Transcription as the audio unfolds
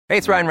Hey,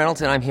 it's Ryan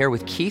Reynolds, and I'm here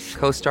with Keith,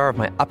 co-star of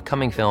my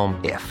upcoming film,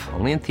 If,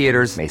 only in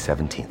theaters May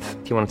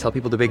 17th. Do you want to tell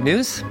people the big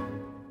news?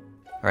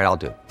 All right, I'll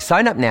do it.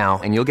 Sign up now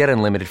and you'll get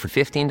unlimited for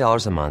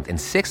 $15 a month and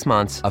 6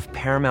 months of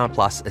Paramount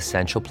Plus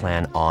Essential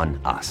Plan on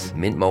us.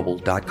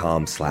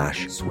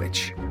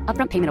 MintMobile.com/switch.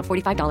 Upfront payment of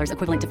 $45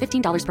 equivalent to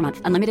 $15 per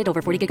month. Unlimited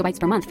over 40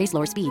 gigabytes per month. Face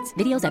lower speeds.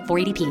 Videos at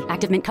 480p.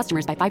 Active Mint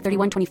customers by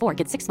 531.24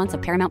 get 6 months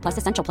of Paramount Plus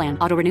Essential Plan.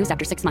 Auto renews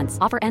after 6 months.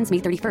 Offer ends May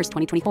 31st,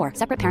 2024.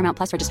 Separate Paramount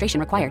Plus registration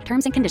required.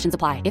 Terms and conditions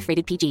apply if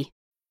rated PG.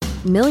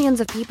 Millions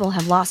of people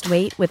have lost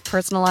weight with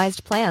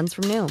personalized plans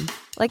from Noom.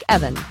 Like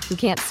Evan, who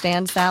can't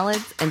stand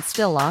salads and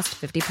still lost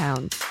 50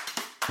 pounds.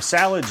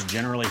 Salads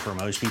generally for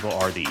most people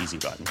are the easy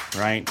button,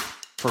 right?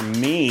 For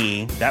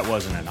me, that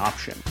wasn't an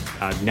option.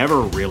 I never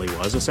really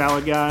was a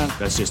salad guy.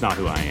 That's just not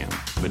who I am.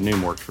 But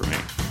Noom worked for me.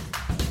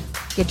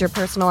 Get your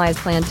personalized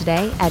plan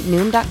today at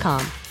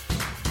Noom.com.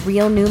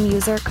 Real Noom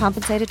user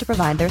compensated to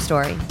provide their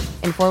story.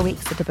 In 4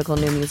 weeks, the typical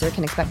Noom user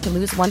can expect to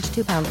lose 1 to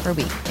 2 pounds per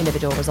week.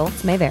 Individual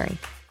results may vary.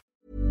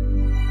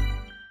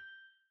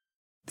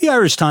 The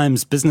Irish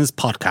Times Business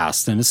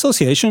Podcast in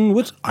association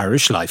with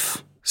Irish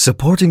Life.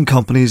 Supporting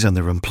companies and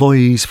their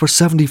employees for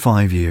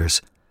 75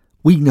 years.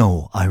 We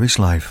know Irish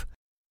Life.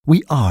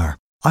 We are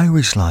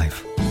Irish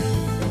Life.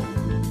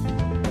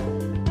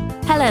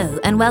 Hello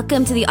and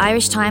welcome to the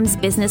Irish Times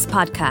Business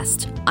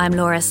Podcast. I'm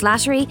Laura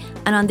Slattery,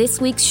 and on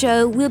this week's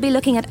show we'll be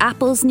looking at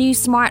Apple's new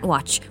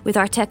smartwatch with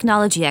our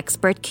technology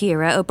expert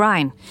Ciara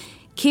O'Brien.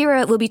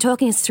 Ciara will be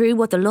talking us through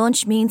what the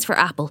launch means for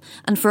Apple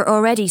and for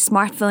already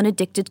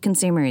smartphone-addicted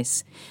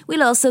consumers.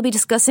 We'll also be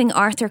discussing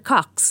Arthur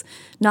Cox,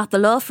 not the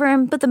law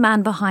firm, but the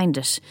man behind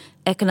it.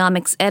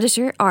 Economics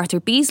editor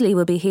Arthur Beasley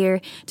will be here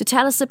to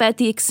tell us about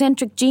the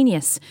eccentric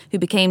genius who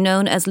became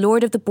known as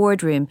Lord of the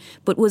Boardroom,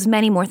 but was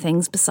many more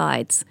things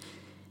besides.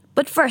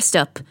 But first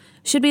up,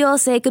 should we all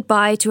say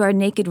goodbye to our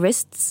naked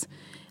wrists?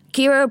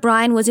 Ciara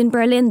O'Brien was in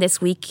Berlin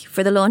this week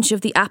for the launch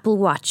of the Apple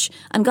Watch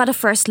and got a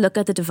first look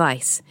at the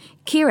device.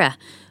 Ciara,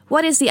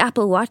 what is the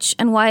Apple Watch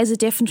and why is it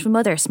different from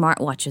other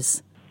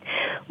smartwatches?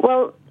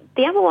 Well,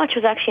 the Apple Watch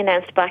was actually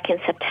announced back in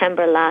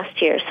September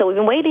last year, so we've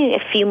been waiting a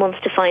few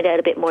months to find out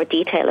a bit more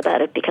detail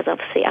about it because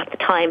obviously at the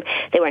time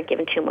they weren't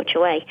giving too much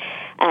away.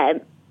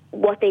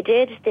 What they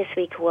did this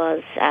week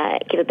was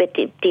give a bit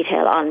of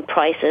detail on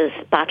prices,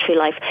 battery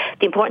life,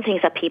 the important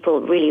things that people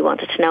really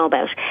wanted to know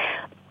about.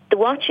 The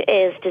watch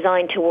is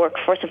designed to work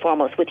first and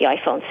foremost with the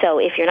iPhone. So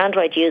if you're an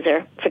Android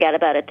user, forget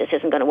about it. This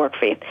isn't going to work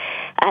for you.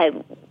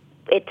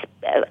 It's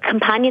a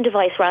companion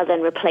device rather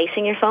than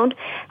replacing your phone.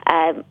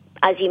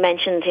 As you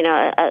mentioned, you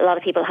know, a lot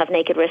of people have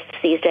naked wrists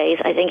these days.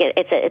 I think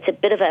it's a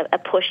bit of a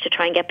push to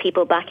try and get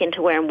people back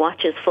into wearing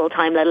watches full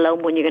time, let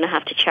alone when you're going to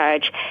have to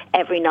charge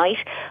every night.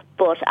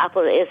 But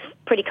Apple is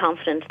pretty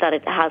confident that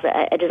it has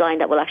a design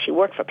that will actually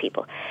work for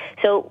people.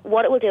 So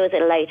what it will do is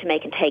it allow you to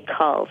make and take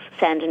calls,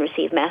 send and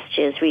receive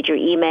messages, read your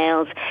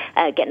emails,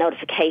 get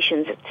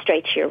notifications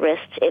straight to your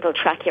wrist. It'll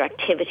track your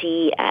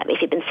activity.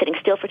 If you've been sitting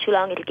still for too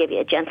long, it'll give you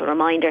a gentle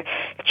reminder.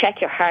 Check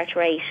your heart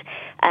rate.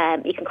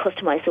 You can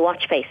customize the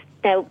watch face.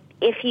 Now,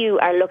 if you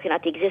are looking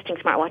at the existing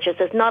smartwatches,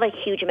 there's not a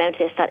huge amount of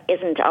this that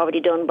isn't already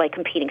done by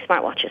competing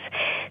smartwatches.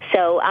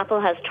 So Apple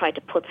has tried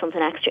to put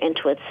something extra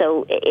into it.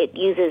 So it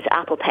uses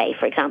Apple Pay,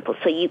 for example.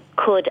 So you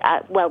could,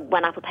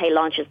 when Apple Pay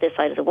launches this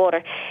side of the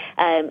water,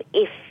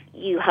 if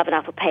you have an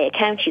Apple Pay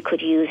account, you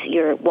could use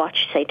your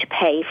watch, say, to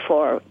pay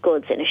for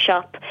goods in a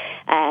shop.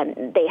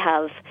 They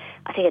have,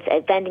 I think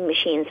it's vending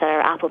machines that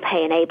are Apple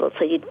Pay enabled,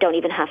 so you don't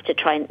even have to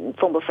try and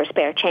fumble for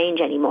spare change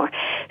anymore.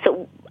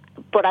 So,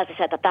 but as I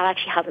said, that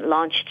actually hasn't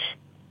launched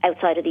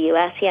outside of the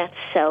US yet,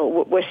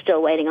 so we're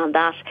still waiting on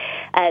that.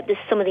 There's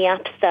some of the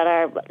apps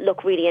that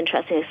look really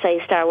interesting.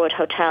 Say Starwood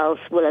Hotels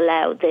will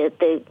allow through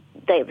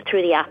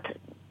the app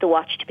the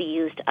watch to be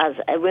used as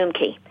a room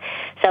key.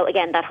 So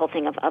again, that whole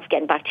thing of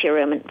getting back to your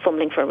room and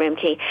fumbling for a room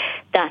key,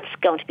 that's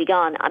going to be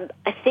gone.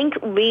 I think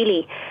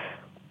really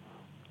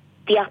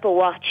the Apple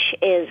Watch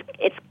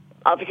it's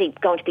obviously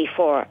going to be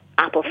for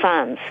Apple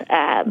fans,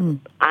 and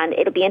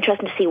it'll be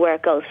interesting to see where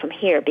it goes from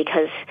here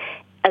because,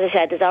 as I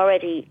said, there's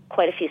already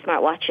quite a few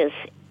smartwatches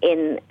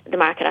in the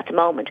market at the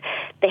moment.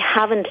 They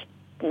haven't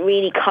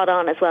really caught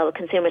on as well with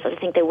consumers as I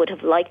think they would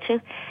have liked to.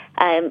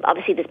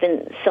 Obviously, there's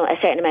been a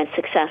certain amount of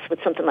success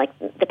with something like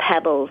the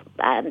Pebble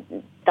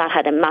that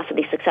had a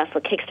massively successful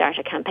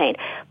Kickstarter campaign,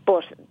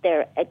 but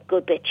they're a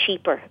good bit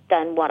cheaper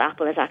than what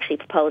Apple is actually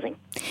proposing.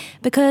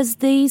 Because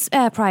these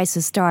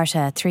prices start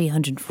at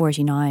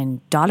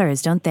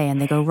 $349, don't they?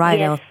 And they go right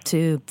up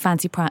to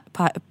Fancy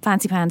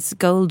Pants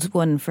Gold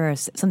one for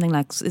something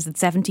like, is it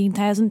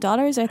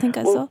 $17,000? I think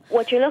I saw.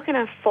 What you're looking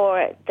at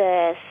for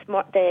the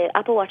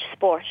Apple Watch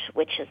Sport,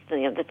 which is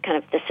the kind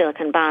of the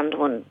silicon band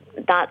one,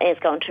 that is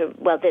going to,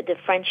 the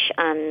French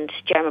and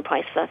German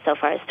price for that so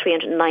far is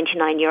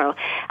 €399,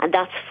 and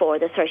that's for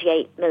the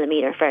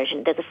 38mm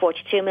version. There's a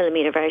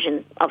 42mm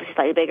version, obviously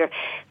slightly bigger,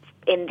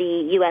 in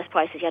the US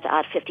prices, you had to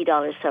add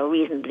 $50, so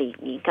reasonably,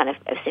 you kind of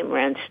assume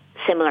around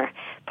similar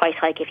price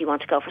hike if you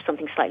want to go for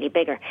something slightly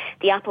bigger.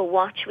 The Apple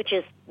Watch, which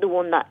is the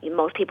one that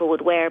most people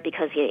would wear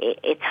because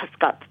it has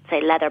got,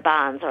 say, leather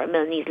bands or a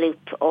Milanese loop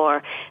or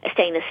a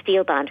stainless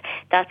steel band,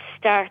 that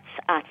starts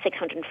at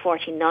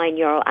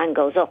 €649 and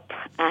goes up,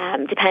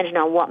 depending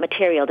on what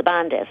material the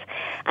band is.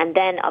 And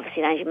then,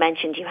 obviously, as you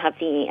mentioned, you have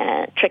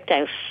the tricked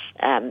out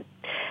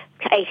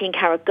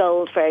 18-karat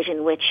gold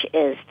version, which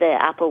is the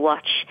Apple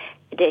Watch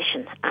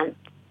edition, and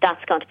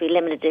that's going to be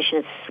limited edition.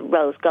 It's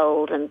rose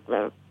gold and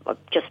or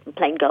just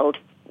plain gold.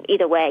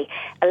 Either way,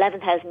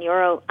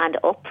 €11,000 and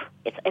up.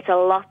 It's a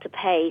lot to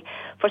pay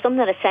for something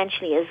that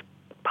essentially is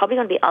probably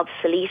going to be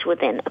obsolete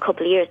within a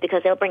couple of years,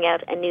 because they'll bring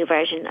out a new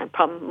version and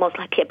probably most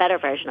likely a better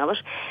version of it,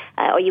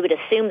 or you would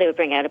assume they would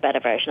bring out a better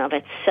version of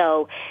it.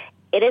 So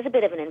it is a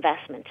bit of an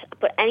investment,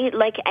 but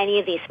like any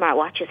of these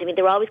smartwatches, I mean,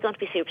 they're always going to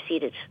be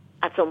superseded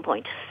at some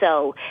point.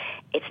 So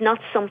it's not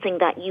something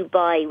that you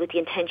buy with the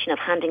intention of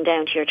handing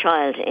down to your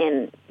child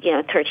in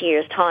 30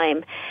 years'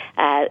 time.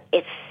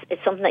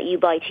 It's something that you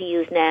buy to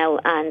use now,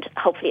 and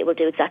hopefully it will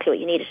do exactly what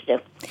you need it to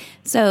do.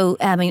 So,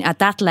 I mean, at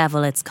that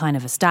level, it's kind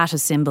of a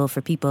status symbol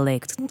for people. They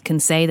can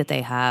say that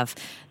they have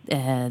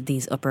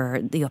the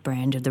upper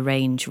end of the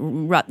range,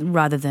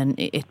 rather than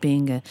it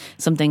being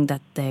something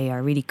that they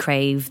are really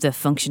crave the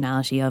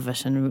functionality of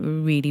it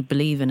and really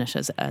believe in it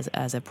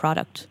as a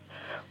product.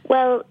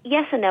 Well,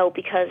 yes and no,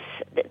 because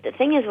the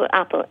thing is with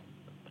Apple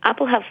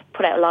have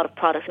put out a lot of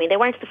products. I mean, they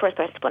weren't the first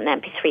person to put an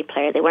MP3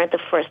 player. They weren't the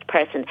first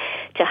person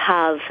to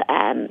have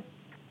a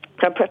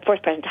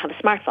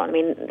smartphone. I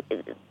mean,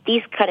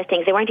 these kind of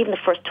things, they weren't even the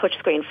first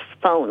touchscreen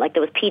phone. Like,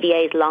 there was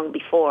PDAs long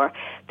before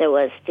there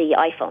was the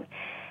iPhone.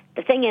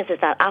 The thing is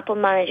that Apple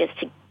manages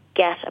to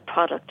get a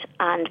product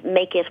and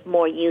make it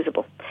more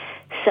usable.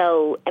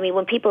 So, I mean,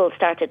 when people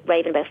started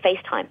raving about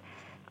FaceTime,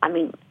 I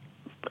mean,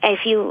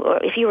 if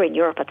you were in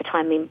Europe at the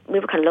time, I mean, we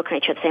were kind of looking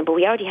at each other saying, but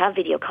we already have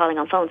video calling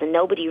on phones and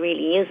nobody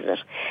really uses it.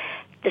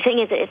 The thing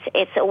is,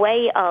 it's a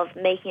way of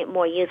making it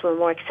more usable and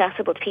more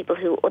accessible to people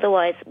who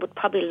otherwise would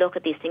probably look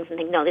at these things and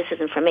think, no, this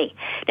isn't for me.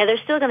 Now, there's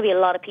still going to be a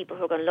lot of people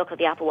who are going to look at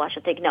the Apple Watch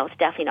and think, no, it's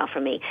definitely not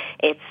for me.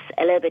 It's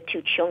a little bit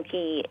too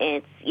chunky.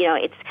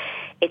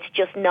 It's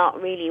just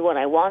not really what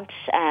I want.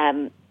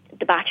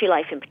 The battery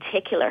life in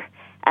particular,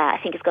 I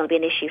think it's going to be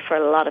an issue for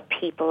a lot of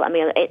people. I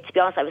mean, to be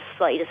honest, I was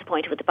slightly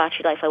disappointed with the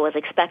battery life. I was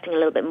expecting a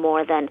little bit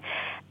more than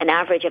an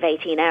average of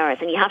 18 hours.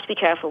 And you have to be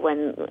careful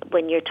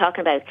when you're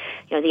talking about,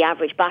 the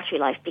average battery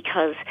life,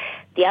 because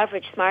the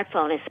average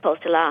smartphone is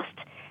supposed to last,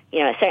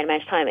 a certain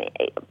amount of time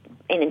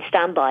in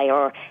standby,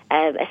 or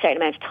a certain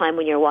amount of time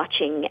when you're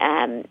watching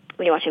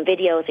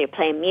videos or you're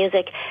playing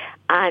music.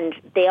 And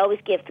they always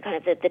give the kind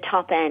of the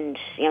top end,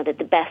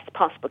 the best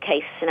possible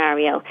case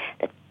scenario.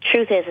 The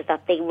truth is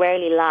that they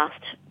rarely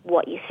last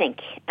what you think.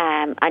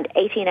 And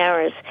 18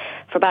 hours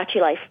for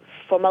battery life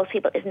for most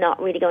people is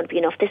not really going to be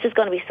enough. This is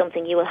going to be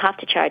something you will have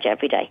to charge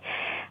every day.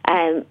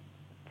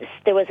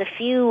 There was a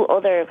few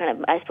other kind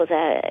of, I suppose,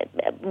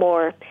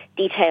 more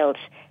detailed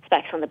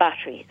specs on the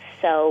battery.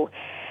 So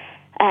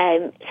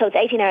it's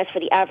 18 hours for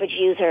the average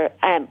user.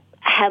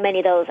 How many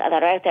of those that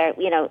are out there,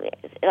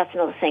 that's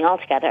another thing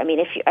altogether. I mean,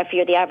 if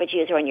you're the average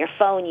user on your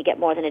phone, you get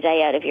more than a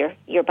day out of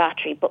your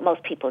battery, but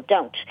most people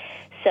don't.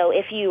 So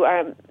if you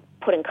are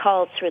putting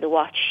calls through the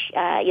watch,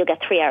 you'll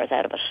get 3 hours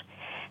out of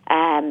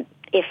it.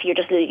 If you're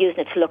just using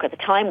it to look at the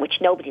time,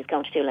 which nobody's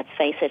going to do, let's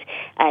face it,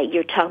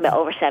 you're talking about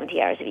over 70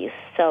 hours of use.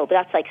 So, but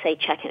that's like, say,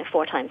 checking it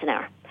 4 times an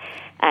hour.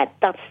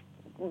 That's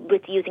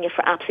with using it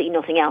for absolutely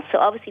nothing else. So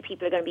obviously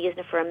people are going to be using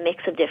it for a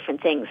mix of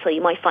different things. So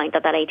you might find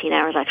that 18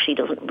 hours actually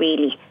doesn't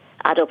really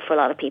add up for a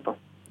lot of people.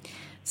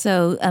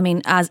 So, I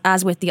mean,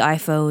 as with the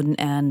iPhone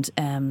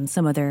and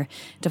some other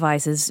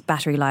devices,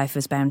 battery life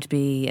is bound to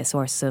be a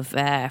source of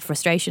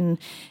frustration,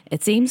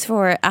 it seems,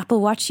 for Apple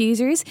Watch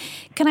users.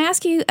 Can I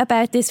ask you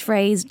about this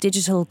phrase,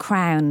 digital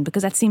crown?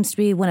 Because that seems to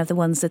be one of the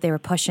ones that they were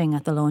pushing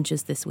at the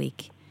launches this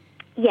week.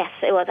 Yes,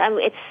 it was.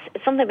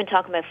 It's something I've been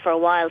talking about for a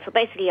while. So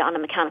basically on a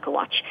mechanical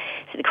watch,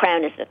 so the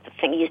crown is the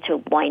thing used to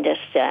wind it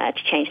to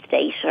change the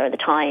date or the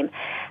time.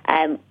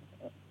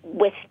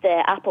 With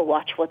the Apple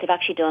Watch, what they've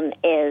actually done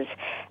is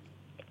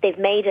they've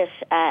made it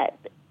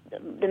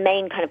the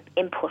main kind of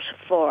input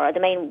for, the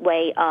main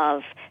way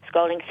of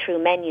scrolling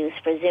through menus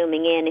for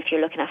zooming in if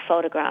you're looking at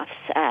photographs.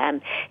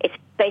 It's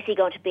basically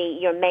going to be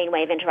your main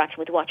way of interacting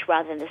with the watch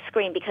rather than the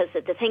screen, because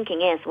the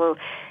thinking is, well,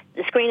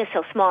 the screen is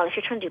so small, if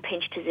you're trying to do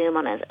pinch to zoom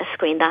on a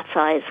screen that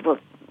size, well,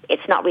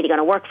 it's not really going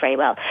to work very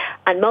well.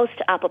 And most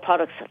Apple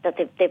products that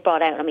they've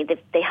brought out, I mean,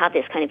 they have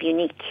this kind of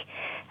unique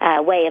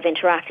way of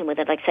interacting with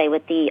it, like, say,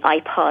 with the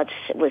iPod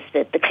was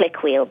the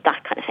click wheel,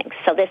 that kind of thing.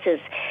 So this is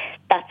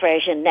that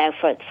version now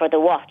for the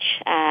watch.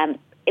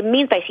 It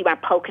means basically you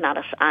aren't poking at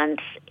it. And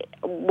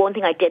one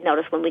thing I did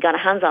notice when we got a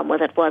hands-on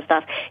with it was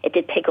that it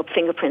did pick up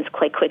fingerprints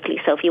quite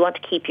quickly. So if you want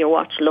to keep your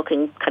watch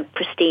looking kind of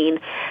pristine,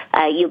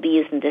 you'll be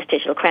using this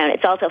digital crown.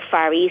 It's also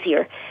far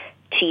easier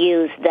to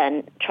use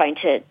than trying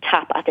to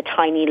tap at the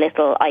tiny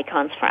little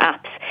icons for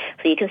apps.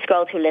 So you can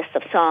scroll through lists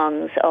of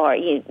songs, or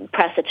you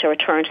press it to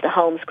return to the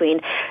home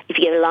screen. If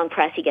you give it a long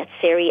press, you get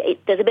Siri.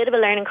 There's a bit of a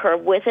learning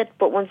curve with it,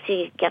 but once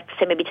you get,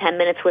 say, maybe 10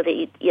 minutes with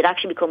it, it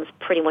actually becomes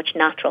pretty much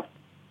natural.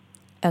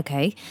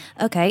 Okay.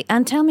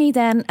 And tell me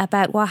then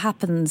about what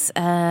happens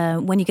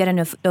when you get a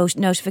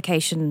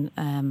notification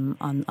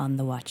on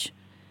the watch.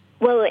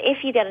 Well,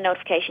 if you get a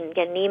notification, you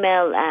get an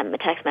email, a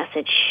text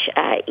message,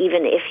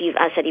 even if you've,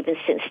 as I said, you've been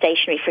sitting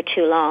stationary for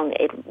too long,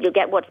 you'll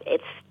get what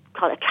it's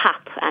called a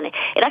tap, and it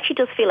actually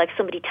does feel like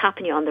somebody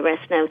tapping you on the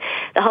wrist. Now,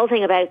 the whole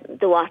thing about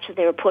the watch that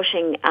they were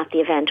pushing at the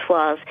event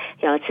was,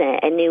 it's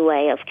a new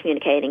way of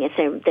communicating.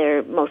 It's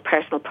their most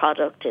personal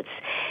product. It's,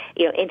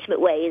 intimate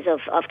ways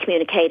of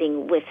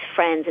communicating with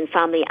friends and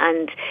family,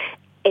 and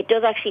it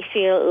does actually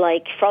feel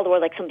like, for all the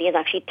world, like somebody is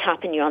actually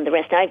tapping you on the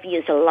wrist. Now, I've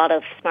used a lot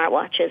of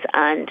smartwatches,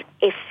 and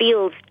it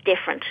feels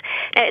different.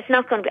 Now, it's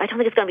not going to be, I don't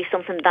think it's going to be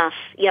something that,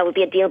 would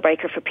be a deal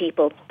breaker for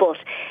people, but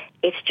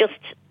it's just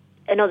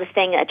another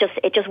thing that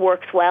it just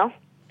works well.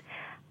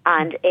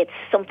 And it's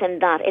something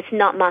that it's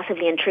not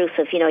massively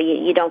intrusive.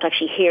 You don't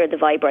actually hear the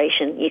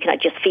vibration. You can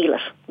just feel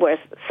it. Whereas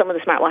some of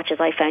the smartwatches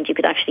I found, you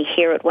could actually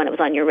hear it when it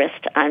was on your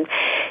wrist. And,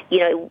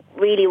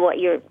 really what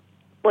you're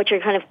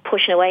kind of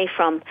pushing away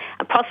from,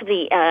 and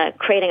possibly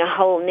creating a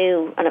whole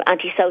new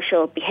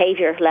antisocial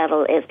behaviour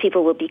level, is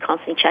people will be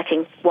constantly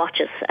checking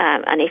watches.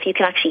 And if you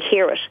can actually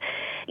hear it,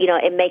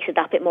 it makes it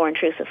that bit more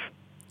intrusive.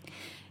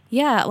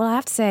 Yeah, well, I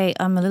have to say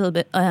I'm a little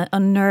bit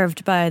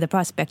unnerved by the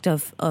prospect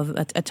of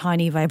a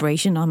tiny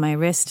vibration on my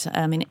wrist.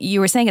 I mean, you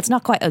were saying it's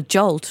not quite a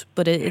jolt,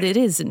 but it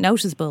is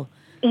noticeable.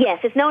 Yes,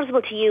 it's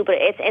noticeable to you, but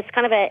it's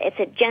kind of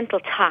a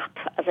gentle tap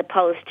as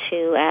opposed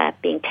to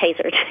being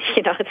tasered.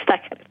 It's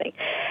that kind of thing.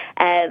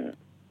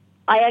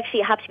 I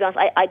actually have to be honest,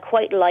 I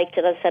quite liked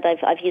it. As I said,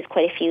 I've used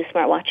quite a few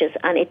smartwatches,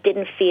 and it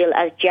didn't feel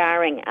as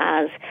jarring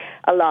as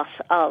a lot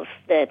of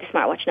the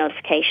smartwatch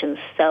notifications.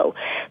 So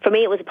for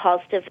me, it was a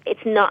positive.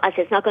 It's not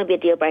going to be a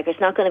deal breaker. It's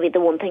not going to be the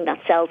one thing that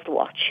sells the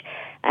watch.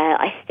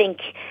 I think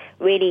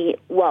really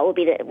what will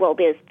be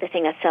the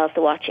thing that sells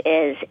the watch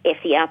is if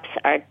the apps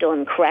are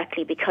done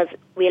correctly, because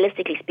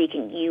realistically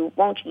speaking, you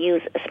won't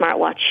use a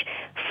smartwatch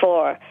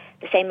for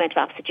the same amount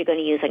of apps that you're going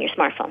to use on your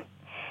smartphone.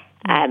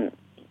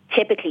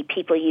 Typically,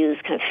 people use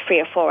kind of 3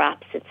 or 4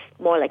 apps. It's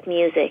more like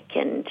music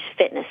and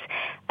fitness.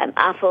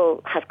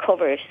 Apple has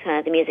covered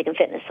the music and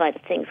fitness side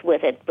of things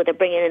with it, but they're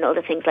bringing in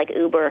other things like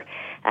Uber,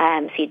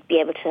 so you'd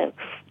be able to,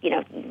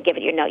 give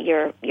it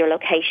your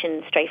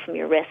location straight from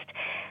your wrist.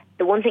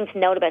 The one thing to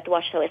note about the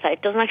watch, though, is that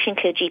it doesn't actually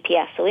include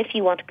GPS. So if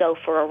you want to go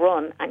for a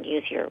run and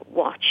use your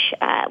watch,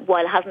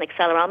 while it has an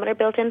accelerometer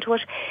built into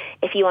it,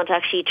 if you want to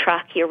actually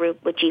track your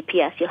route with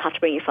GPS, you'll have to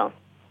bring your phone.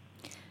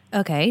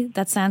 Okay,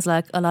 that sounds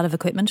like a lot of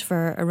equipment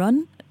for a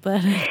run,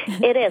 but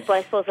it is. But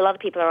I suppose a lot of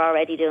people are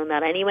already doing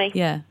that anyway.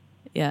 Yeah.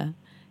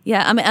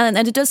 I mean,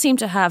 and it does seem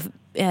to have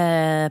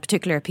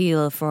particular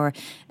appeal for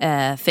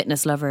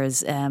fitness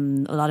lovers. A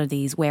lot of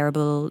these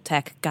wearable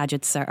tech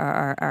gadgets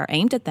are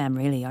aimed at them,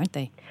 really, aren't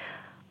they?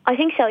 I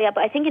think so, yeah.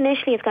 But I think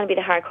initially it's going to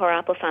be the hardcore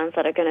Apple fans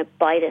that are going to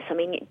buy this. I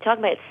mean, you're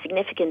talking about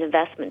significant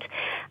investment.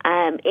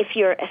 If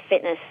you're a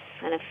fitness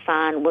kind of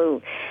fan,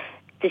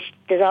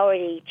 there's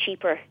already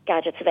cheaper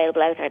gadgets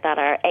available out there that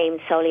are aimed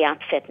solely at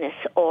fitness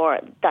or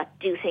that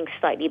do things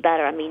slightly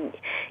better. I mean,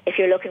 if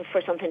you're looking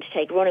for something to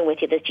take running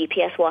with you, there's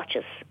GPS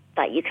watches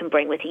that you can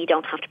bring with you. You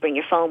don't have to bring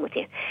your phone with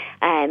you.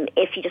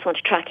 If you just want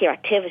to track your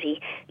activity,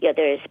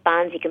 there's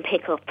bands you can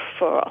pick up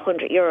for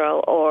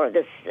 €100, or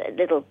there's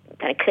little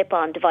kind of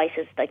clip-on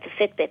devices like the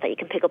Fitbit that you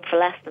can pick up for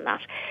less than that.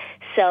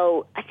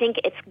 So I think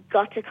it's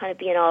got to kind of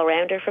be an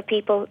all-rounder for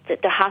people.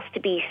 That there has to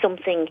be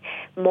something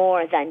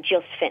more than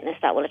just fitness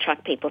that will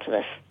attract people to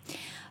this.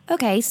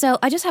 Okay, so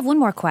I just have one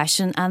more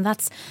question, and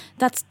that's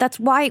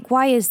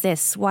why is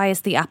this? Why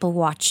is the Apple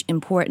Watch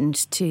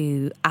important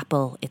to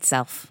Apple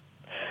itself?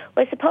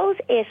 Well, I suppose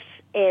it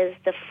is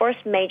the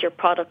first major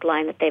product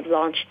line that they've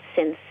launched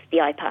since the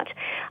iPad.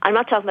 I'm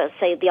not talking about,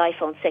 say, the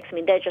iPhone 6. I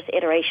mean, they're just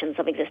iterations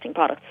of existing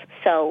products.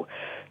 So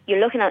you're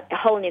looking at a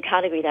whole new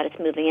category that it's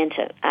moving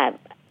into.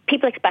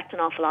 People expect an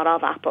awful lot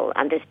of Apple,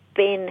 and there's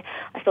been,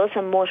 I suppose,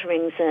 some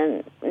mutterings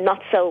and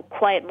not so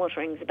quiet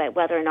mutterings about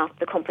whether or not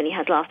the company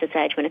has lost its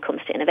edge when it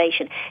comes to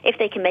innovation. If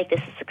they can make this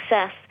a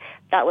success,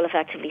 that will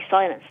effectively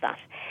silence that.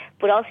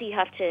 But also you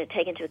have to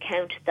take into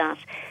account that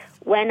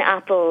when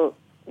Apple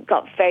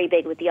got very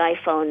big with the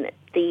iPhone,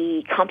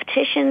 the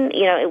competition,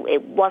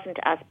 it wasn't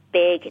as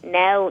big.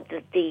 Now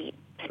the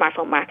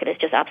smartphone market is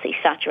just absolutely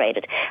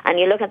saturated. And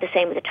you look at the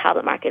same with the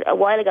tablet market. A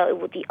while ago, it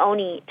was the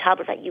only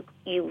tablet that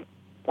you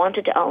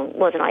wanted to own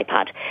was an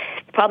iPad.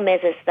 The problem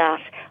is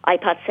that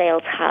iPad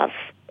sales have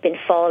been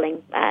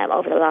falling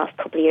over the last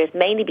couple of years,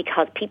 mainly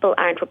because people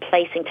aren't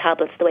replacing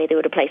tablets the way they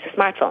would replace a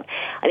smartphone.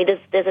 I mean,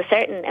 there's a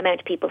certain amount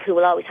of people who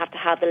will always have to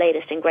have the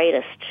latest and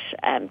greatest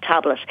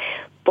tablet,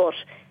 but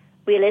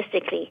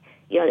realistically,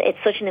 It's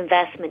such an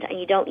investment, and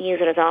you don't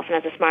use it as often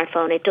as a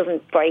smartphone. It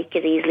doesn't break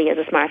as easily as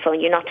a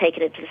smartphone. You're not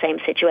taking it to the same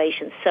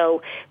situation.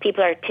 So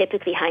people are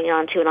typically hanging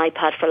on to an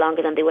iPad for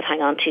longer than they would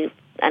hang on to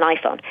an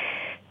iPhone.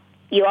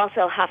 You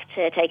also have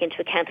to take into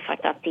account the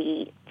fact that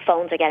the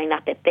phones are getting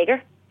that bit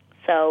bigger.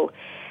 So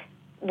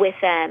with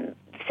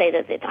say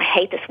that I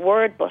hate this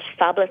word, but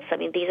phablets. I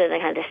mean, these are the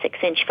kind of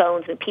 6-inch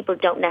phones. I mean, people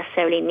don't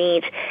necessarily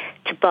need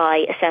to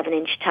buy a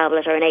 7-inch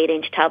tablet or an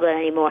 8-inch tablet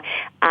anymore.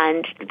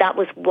 And that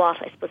was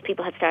what I suppose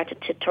people had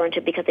started to turn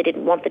to because they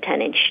didn't want the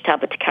 10-inch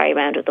tablet to carry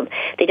around with them.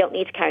 They don't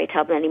need to carry a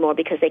tablet anymore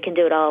because they can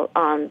do it all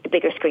on the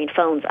bigger screen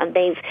phones. And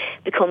they've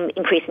become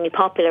increasingly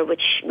popular,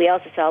 which we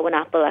also saw when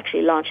Apple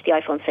actually launched the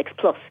iPhone 6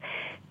 Plus.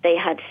 They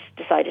had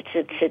decided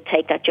to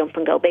take that jump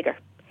and go bigger.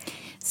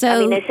 So, I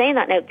mean, they're saying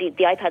that now the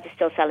iPads are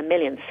still selling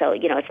millions, so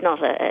it's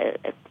not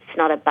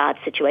a bad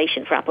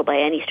situation for Apple by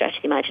any stretch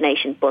of the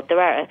imagination. But there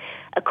are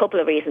a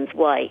couple of reasons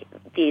why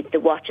the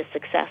watch is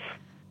success.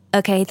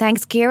 Okay,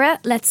 thanks, Ciara.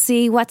 Let's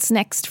see what's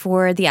next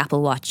for the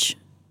Apple Watch.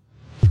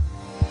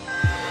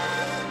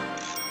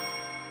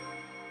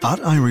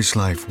 At Irish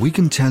Life, we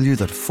can tell you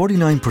that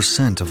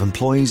 49% of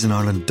employees in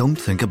Ireland don't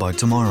think about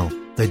tomorrow.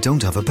 They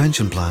don't have a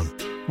pension plan.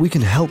 We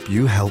can help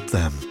you help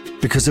them.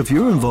 Because if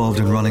you're involved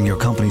in running your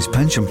company's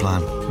pension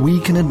plan, we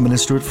can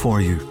administer it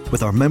for you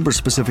with our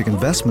member-specific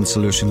investment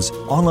solutions,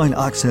 online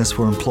access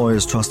for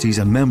employers, trustees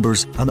and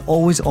members, and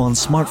always-on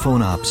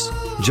smartphone apps.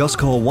 Just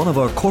call one of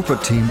our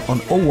corporate team on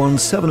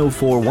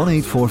 01704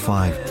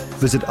 1845.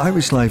 Visit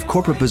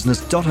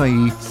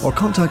irishlifecorporatebusiness.ie or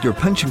contact your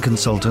pension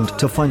consultant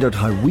to find out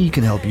how we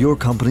can help your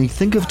company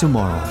think of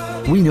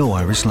tomorrow. We know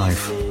Irish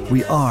Life.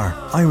 We are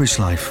Irish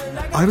Life.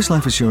 Irish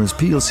Life Assurance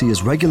plc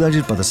is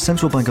regulated by the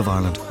Central Bank of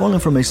Ireland. All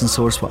information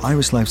sourced for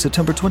Irish Life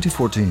September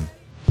 2014.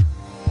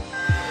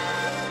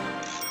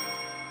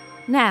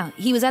 Now,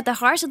 he was at the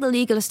heart of the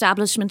legal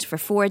establishment for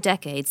 4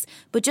 decades,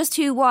 but just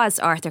who was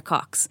Arthur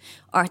Cox?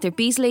 Arthur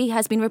Beasley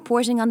has been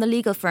reporting on the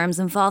legal firm's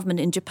involvement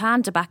in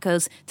Japan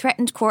Tobacco's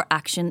threatened court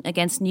action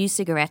against new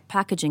cigarette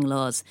packaging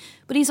laws,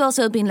 but he's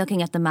also been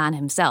looking at the man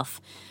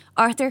himself.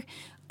 Arthur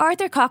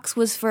Cox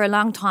was for a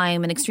long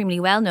time an extremely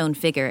well-known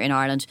figure in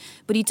Ireland,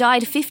 but he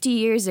died 50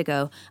 years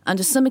ago, and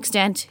to some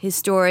extent his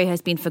story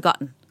has been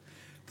forgotten.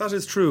 That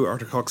is true.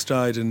 Arthur Cox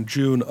died in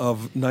June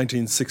of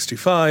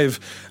 1965,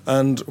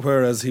 and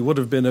whereas he would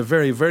have been a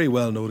very, very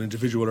well-known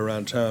individual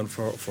around town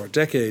for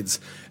decades,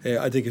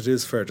 I think it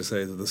is fair to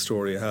say that the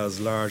story has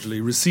largely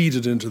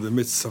receded into the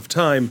mists of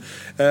time.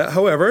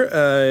 However,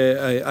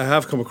 I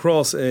have come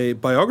across a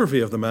biography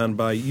of the man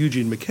by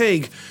Eugene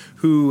McCaig,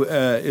 who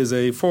is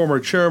a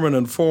former chairman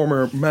and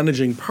former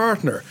managing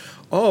partner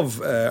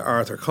of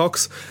Arthur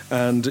Cox,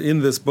 and in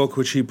this book,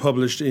 which he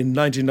published in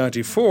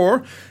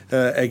 1994,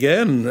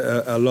 again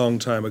a long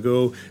time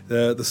ago,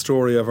 the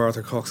story of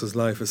Arthur Cox's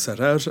life is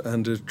set out,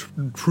 and it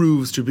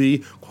proves to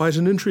be quite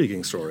an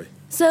intriguing story.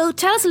 So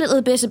tell us a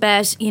little bit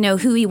about,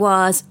 who he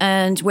was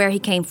and where he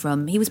came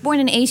from. He was born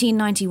in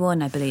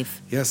 1891, I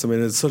believe. Yes, I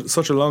mean, it's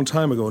such a long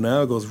time ago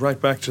now. It goes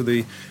right back to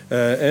the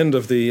end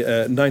of the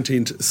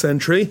 19th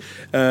century.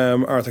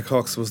 Arthur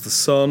Cox was the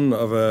son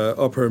of an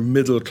upper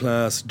middle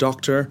class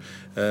doctor.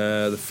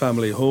 The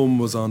family home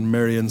was on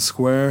Merrion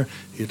Square.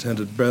 He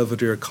attended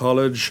Belvedere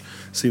College,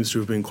 seems to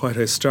have been quite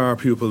a star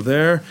pupil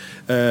there,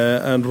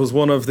 and was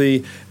one of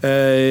the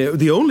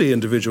only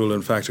individual,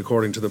 in fact,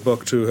 according to the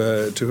book, to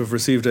have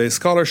received a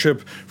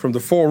scholarship from the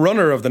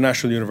forerunner of the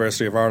National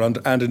University of Ireland,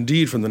 and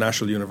indeed from the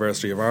National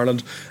University of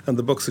Ireland. And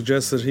the book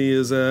suggests that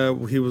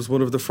he was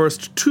one of the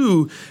first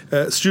 2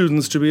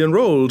 students to be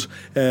enrolled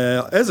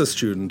as a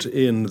student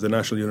in the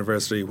National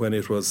University when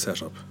it was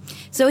set up.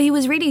 So he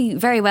was really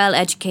very well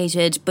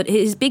educated, but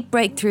his big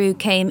breakthrough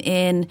came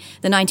in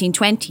the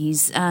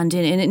 1920s, and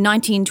in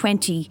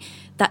 1920,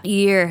 that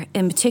year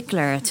in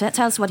particular.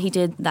 Tell us what he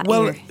did that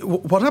year. Well,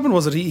 what happened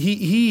was that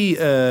he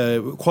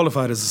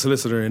qualified as a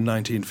solicitor in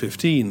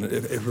 1915.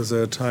 It was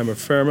a time of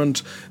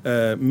ferment.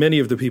 Many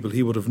of the people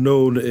he would have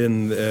known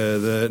in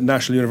the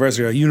National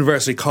University, or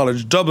University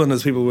College Dublin,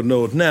 as people would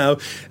know it now,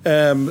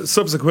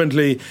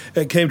 subsequently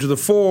came to the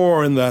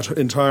fore in that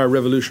entire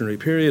revolutionary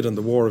period and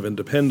the War of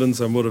Independence,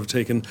 and would have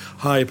taken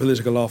high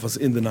political office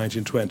in the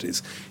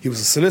 1920s. He was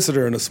a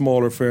solicitor in a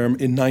smaller firm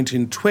in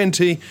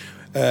 1920.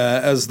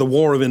 As the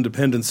War of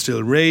Independence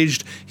still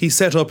raged, he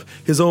set up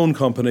his own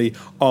company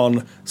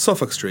on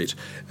Suffolk Street.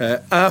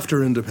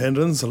 After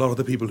independence, a lot of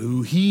the people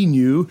who he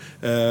knew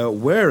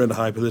were in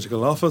high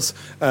political office,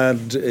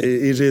 and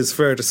it is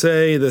fair to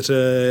say that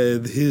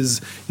his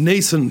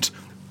nascent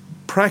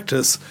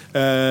practice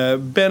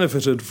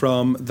benefited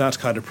from that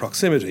kind of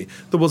proximity.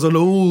 There was an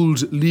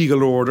old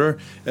legal order,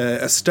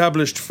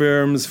 established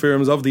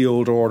firms of the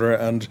old order,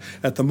 and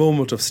at the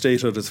moment of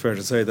statehood, it's fair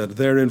to say that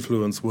their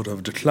influence would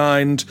have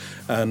declined,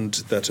 and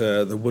that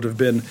there would have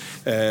been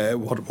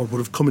what would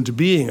have come into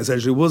being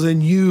essentially was a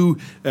new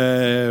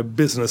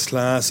business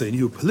class, a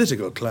new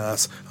political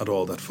class, and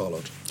all that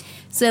followed.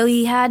 So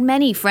he had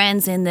many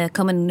friends in the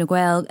Cumann na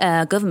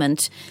nGaedheal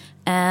government.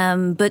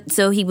 But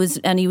so he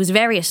was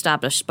very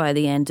established by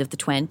the end of the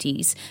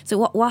 20s. So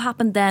what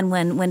happened then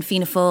when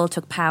Fianna Fáil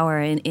took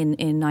power in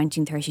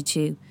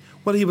 1932?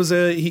 Well, he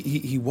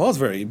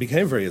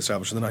became very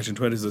established in the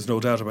 1920s, there's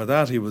no doubt about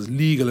that. He was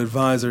legal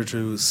advisor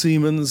to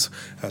Siemens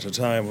at a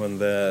time when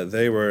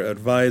they were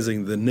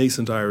advising the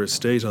nascent Irish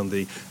state on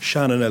the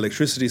Shannon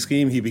electricity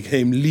scheme. He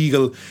became the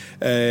legal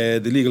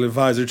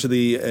advisor to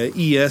the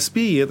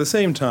ESB at the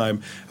same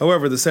time.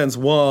 However, the sense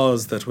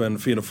was that when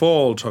Fianna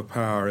Fáil took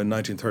power in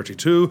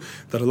 1932,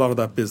 that a lot of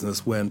that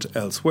business went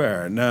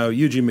elsewhere. Now,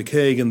 Eugene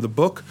McCaig in the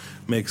book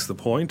makes the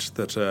point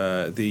that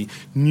the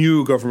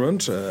new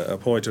government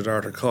appointed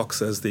Arthur Cox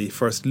as the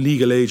first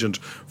legal agent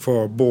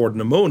for Bord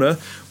na Móna,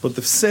 but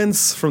the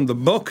sense from the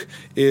book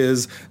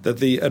is that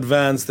the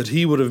advance that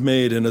he would have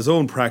made in his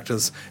own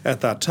practice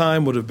at that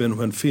time would have been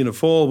when Fianna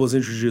Fáil was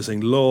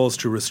introducing laws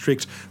to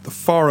restrict the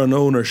foreign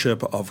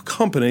ownership of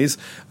companies,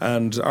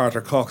 and Arthur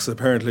Cox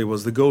apparently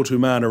was the go-to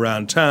man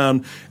around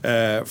town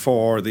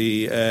for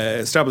the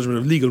establishment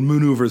of legal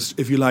manoeuvres,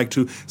 if you like,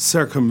 to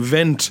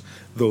circumvent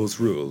those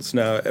rules.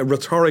 Now,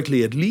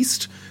 rhetorically at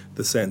least,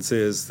 the sense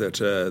is that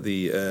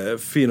the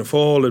Fianna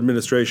Fáil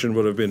administration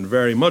would have been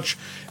very much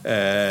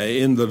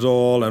in the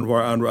Dáil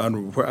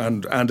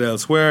and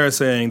elsewhere,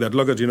 saying that,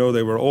 look,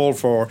 they were all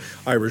for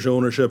Irish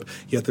ownership,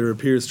 yet there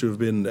appears to have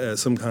been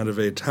some kind of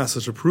a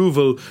tacit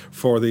approval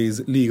for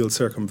these legal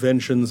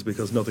circumventions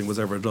because nothing was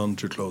ever done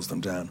to close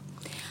them down.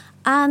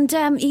 And,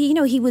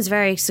 he was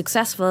very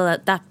successful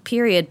at that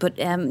period, but,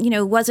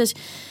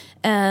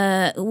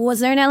 was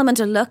there an element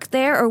of luck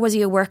there, or was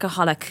he a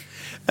workaholic?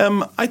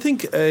 I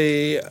think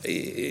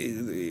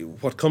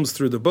what comes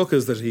through the book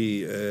is that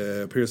he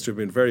appears to have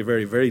been very,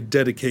 very, very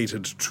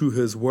dedicated to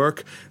his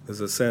work.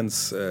 There's a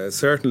sense,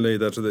 certainly,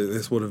 that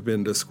this would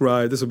be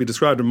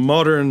described in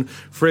modern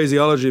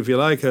phraseology, if you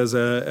like, as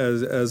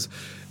a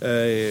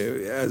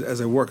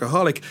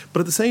workaholic.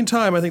 But at the same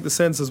time, I think the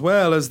sense as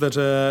well is that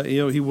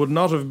he would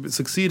not have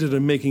succeeded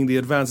in making the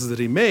advances that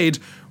he made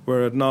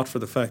were it not for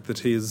the fact that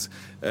his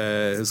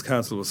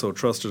counsel was so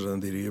trusted,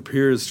 and that he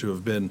appears to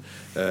have been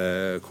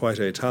quite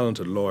a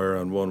talented lawyer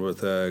and one with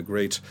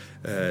great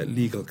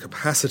legal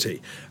capacity.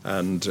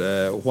 And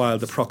while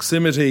the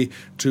proximity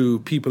to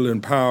people in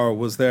power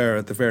was there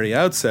at the very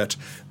outset,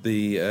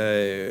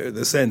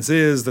 the sense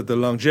is that the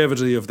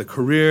longevity of the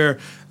career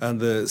and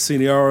the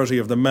seniority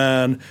of the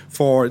man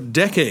for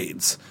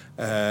decades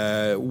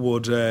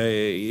would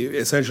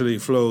essentially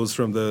flows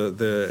from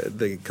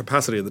the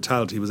capacity and the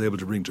talent he was able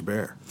to bring to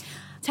bear.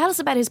 Tell us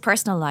about his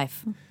personal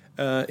life.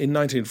 In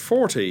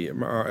 1940,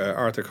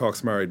 Arthur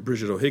Cox married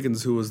Bridget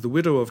O'Higgins, who was the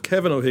widow of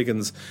Kevin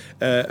O'Higgins,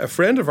 a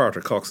friend of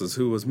Arthur Cox's,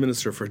 who was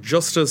Minister for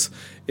Justice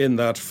in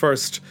that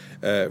first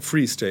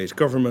Free State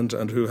government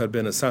and who had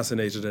been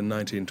assassinated in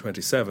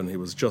 1927. He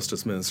was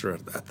Justice Minister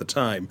at the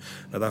time.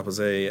 Now,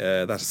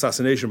 that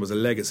assassination was a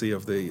legacy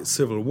of the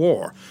Civil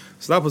War.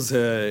 So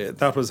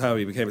that was how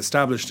he became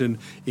established in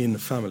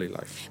family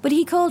life. But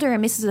he called her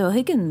Mrs.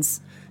 O'Higgins.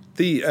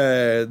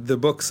 The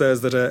book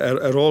says that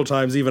at all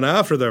times, even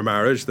after their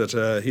marriage, that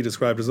he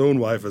described his own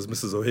wife as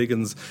Mrs.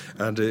 O'Higgins,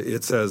 and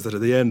it says that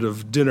at the end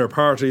of dinner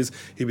parties,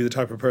 he'd be the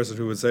type of person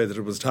who would say that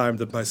it was time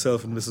that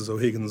myself and Mrs.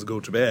 O'Higgins go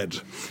to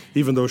bed,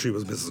 even though she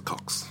was Mrs.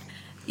 Cox.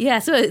 Yeah,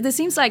 so there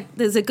seems like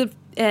there's a good,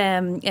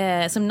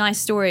 some nice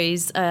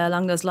stories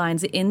along those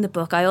lines in the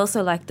book. I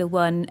also like the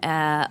one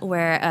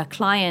where a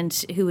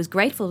client who was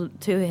grateful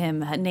to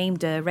him had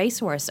named a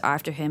racehorse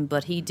after him,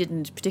 but he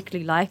didn't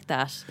particularly like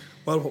that.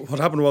 Well, what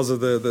happened was that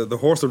the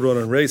horse would run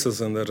in races,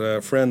 and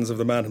that friends of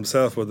the man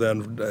himself would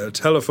then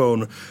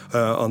telephone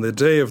on the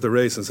day of the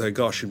race and say,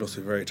 gosh, you must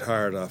be very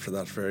tired after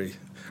that very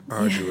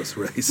arduous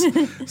race.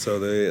 So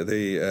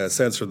the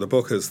sense from the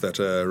book is that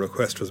a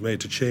request was made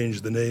to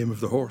change the name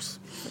of the horse.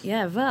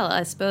 Yeah, well,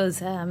 I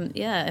suppose,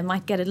 it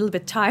might get a little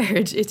bit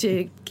tired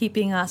to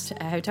keeping asked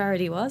how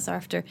tired he was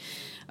after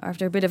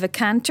a bit of a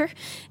canter.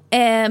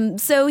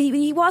 So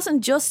he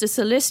wasn't just a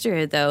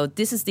solicitor, though.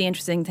 This is the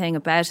interesting thing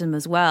about him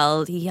as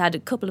well. He had a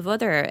couple of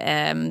other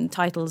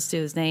titles to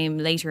his name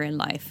later in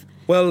life.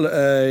 Well,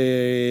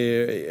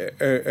 early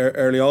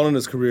on in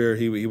his career,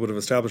 he would have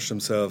established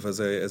himself as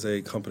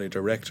a company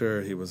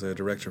director. He was a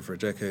director for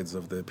decades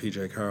of the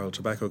P.J. Carroll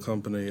Tobacco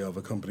Company, of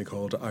a company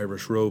called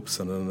Irish Ropes,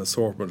 and an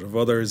assortment of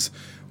others.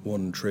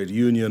 One trade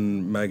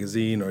union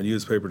magazine or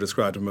newspaper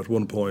described him at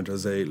one point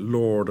as a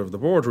lord of the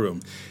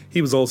boardroom.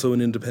 He was also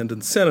an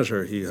independent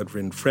senator. He had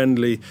been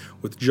friendly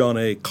with John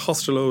A.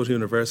 Costello at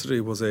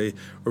university, was a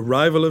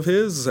rival of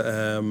his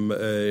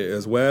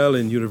as well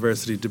in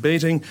university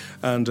debating,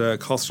 and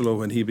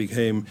Costello, when he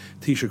became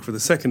Taoiseach for the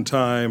second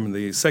time in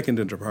the second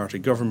inter-party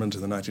government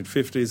in the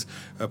 1950s,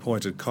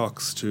 appointed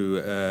Cox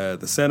to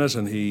the Senate,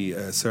 and he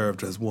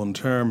served as one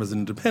term as an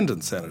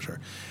independent senator.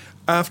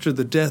 After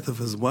the death of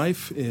his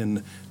wife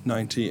in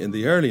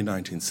the early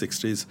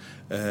 1960s,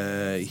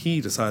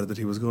 he decided that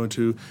he was going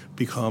to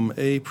become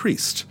a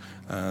priest.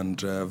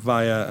 And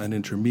via an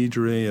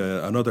intermediary,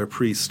 another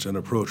priest, an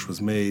approach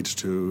was made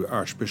to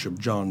Archbishop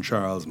John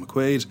Charles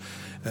McQuaid.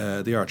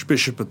 The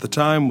Archbishop at the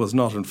time was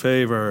not in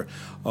favour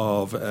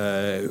of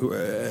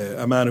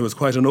a man who was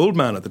quite an old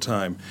man at the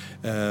time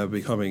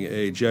becoming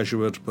a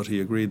Jesuit, but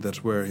he agreed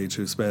that were he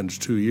to spend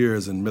 2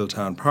 years in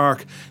Milltown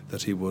Park,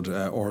 that he would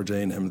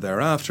ordain him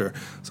thereafter.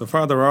 So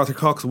Father Arthur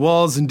Cox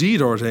was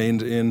indeed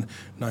ordained in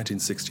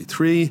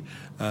 1963,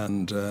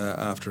 and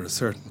after a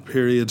certain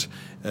period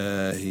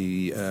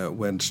he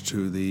went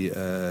to the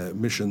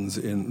missions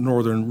in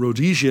northern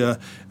Rhodesia,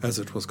 as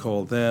it was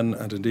called then,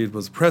 and indeed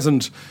was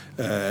present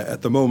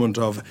at the moment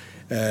of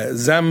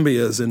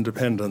Zambia's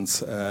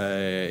independence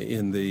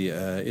in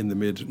the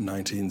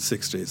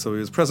mid-1960s. So he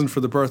was present for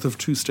the birth of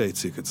 2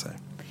 states, you could say.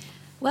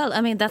 Well,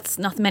 I mean, that's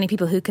not many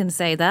people who can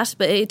say that,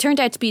 but it turned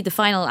out to be the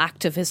final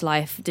act of his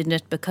life, didn't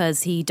it?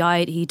 Because he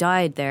died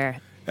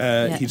there.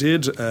 He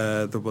did.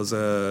 There was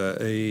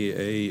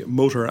a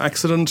motor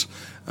accident,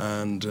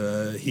 and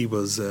he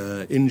was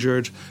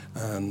injured,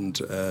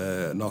 and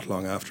not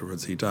long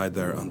afterwards he died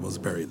there and was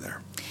buried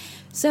there.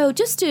 So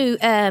just to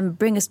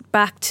bring us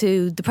back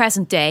to the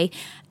present day,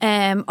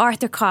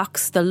 Arthur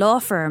Cox, the law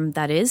firm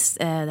that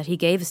he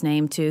gave his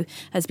name to,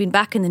 has been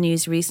back in the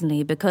news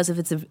recently because of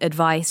its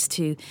advice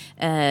to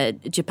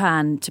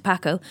Japan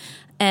Tobacco.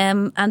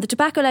 And the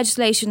tobacco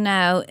legislation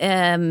now,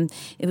 the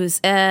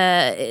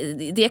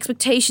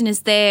expectation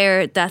is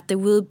there that there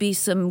will be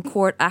some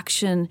court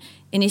action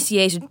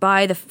initiated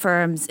by the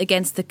firms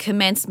against the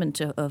commencement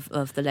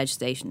of the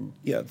legislation.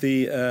 Yeah,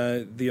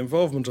 the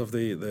involvement of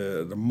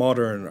the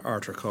modern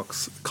Arthur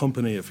Cox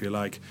company, if you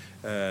like,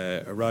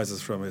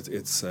 arises from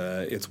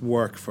its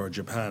work for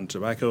Japan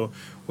Tobacco.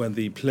 When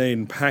the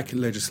plain pack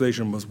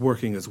legislation was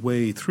working its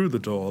way through the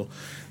Dáil,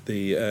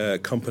 the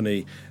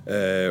company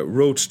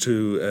wrote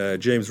to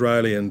James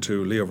Riley and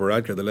to Leo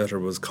Varadkar. The letter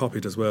was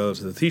copied as well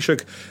to the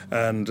Taoiseach,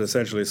 and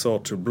essentially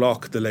sought to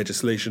block the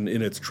legislation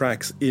in its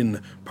tracks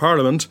in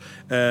Parliament.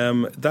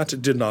 That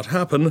did not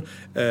happen.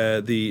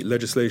 The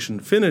legislation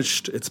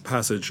finished its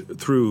passage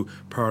through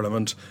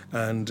Parliament,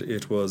 and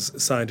it was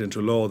signed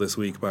into law this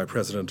week by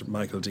President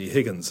Michael D.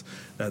 Higgins.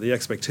 Now, the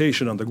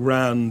expectation on the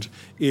ground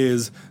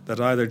is that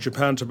either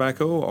Japan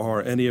Tobacco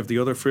or any of the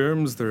other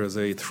firms, there is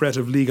a threat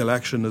of legal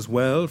action as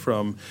well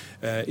from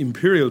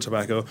Imperial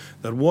Tobacco,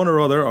 that one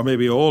or other, or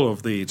maybe all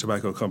of the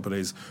tobacco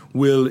companies,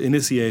 will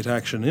initiate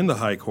action in the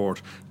High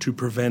Court to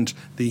prevent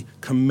the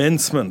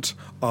commencement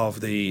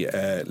of the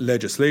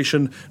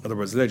legislation. In other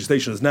words, the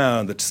legislation is now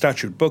in the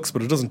statute books,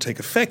 but it doesn't take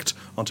effect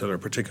until a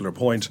particular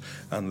point,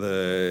 and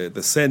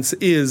the sense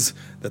is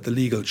that the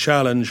legal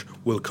challenge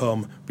will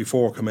come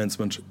before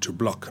commencement to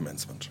block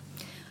commencement.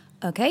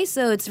 Okay,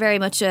 so it's very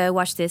much a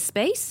watch this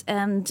space,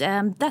 and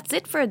that's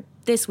it for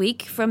this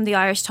week from the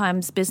Irish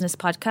Times Business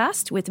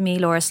Podcast with me,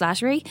 Laura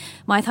Slattery.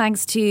 My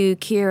thanks to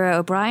Ciara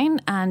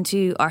O'Brien and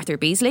to Arthur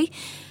Beasley.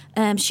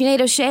 Sinead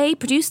O'Shea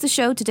produced the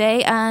show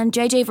today, and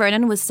JJ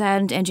Vernon was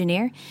sound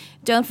engineer.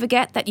 Don't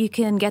forget that you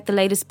can get the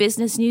latest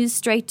business news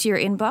straight to your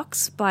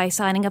inbox by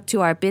signing up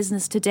to our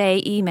Business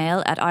Today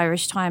email at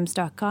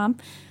irishtimes.com.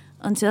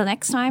 Until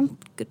next time,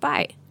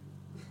 goodbye.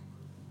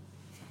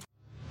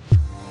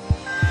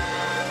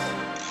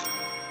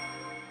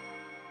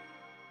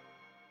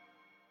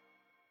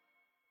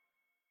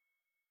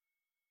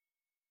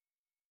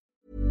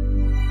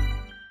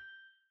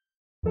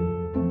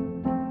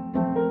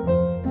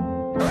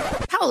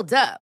 Hold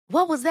up.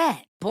 What was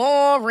that?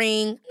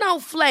 Boring. No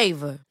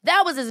flavor.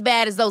 That was as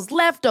bad as those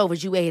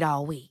leftovers you ate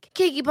all week.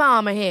 Keke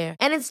Palmer here,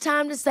 and it's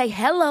time to say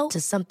hello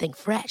to something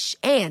fresh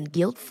and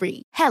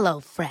guilt-free. Hello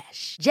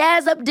Fresh.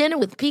 Jazz up dinner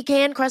with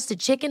pecan-crusted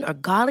chicken or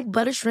garlic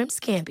butter shrimp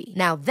scampi.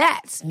 Now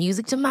that's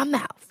music to my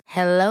mouth.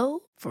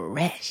 Hello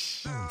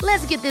Fresh.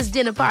 Let's get this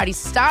dinner party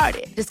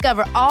started.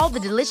 Discover all the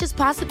delicious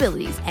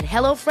possibilities at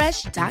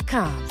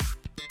HelloFresh.com.